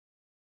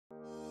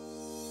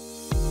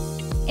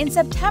In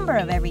September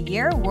of every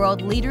year,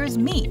 world leaders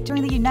meet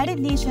during the United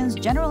Nations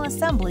General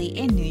Assembly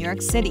in New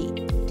York City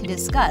to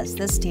discuss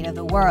the state of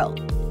the world.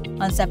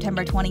 On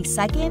September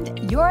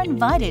 22nd, you're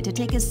invited to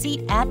take a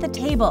seat at the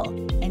table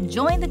and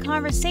join the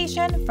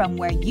conversation from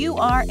where you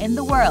are in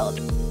the world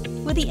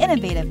with the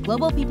innovative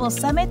Global People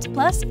Summit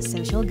plus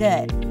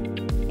SocialGood.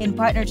 In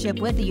partnership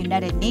with the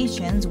United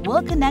Nations,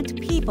 we'll connect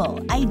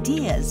people,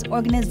 ideas,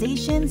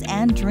 organizations,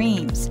 and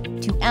dreams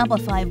to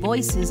amplify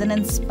voices and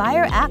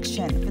inspire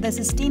action for the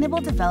Sustainable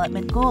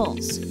Development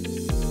Goals.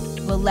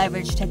 We'll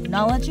leverage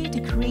technology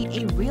to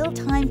create a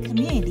real-time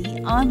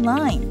community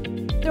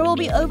online. There will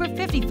be over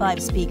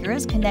 55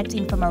 speakers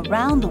connecting from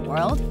around the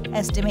world,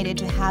 estimated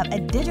to have a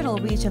digital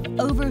reach of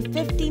over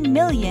 50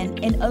 million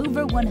in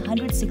over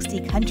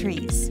 160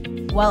 countries.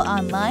 While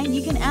online,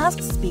 you can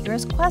ask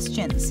speakers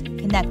questions,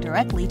 connect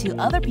directly to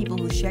other people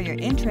who share your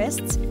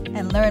interests,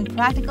 and learn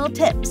practical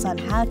tips on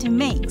how to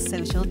make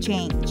social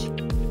change.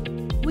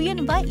 We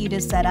invite you to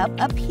set up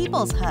a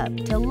People's Hub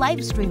to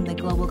livestream the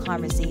global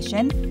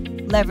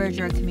conversation, leverage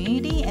your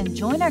community, and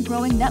join our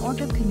growing network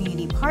of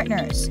community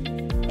partners.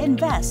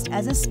 Invest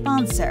as a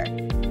sponsor,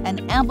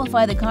 and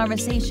amplify the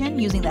conversation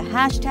using the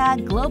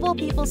hashtag Global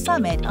People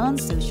Summit on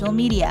social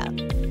media.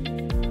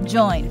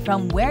 Join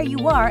from where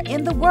you are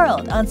in the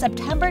world on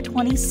September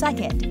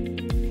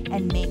 22nd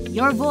and make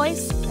your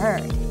voice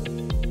heard.